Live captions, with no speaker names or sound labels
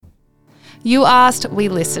You asked, we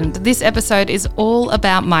listened. This episode is all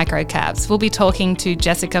about microcaps. We'll be talking to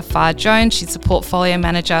Jessica Farr-Jones. She's the portfolio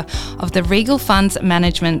manager of the Regal Funds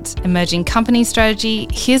Management Emerging Companies Strategy.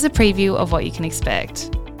 Here's a preview of what you can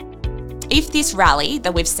expect. If this rally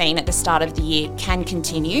that we've seen at the start of the year can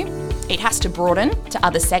continue, it has to broaden to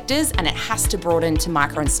other sectors and it has to broaden to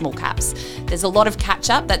micro and small caps. There's a lot of catch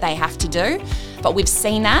up that they have to do, but we've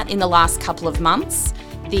seen that in the last couple of months.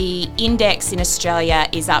 The index in Australia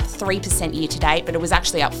is up 3% year to date, but it was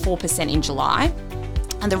actually up 4% in July.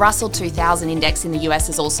 And the Russell 2000 index in the US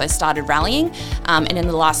has also started rallying, and in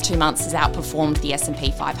the last 2 months has outperformed the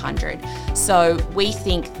S&P 500. So we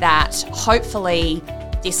think that hopefully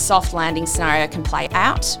this soft landing scenario can play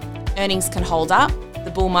out, earnings can hold up,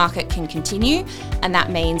 the bull market can continue, and that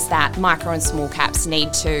means that micro and small caps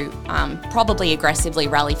need to probably aggressively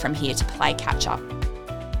rally from here to play catch up.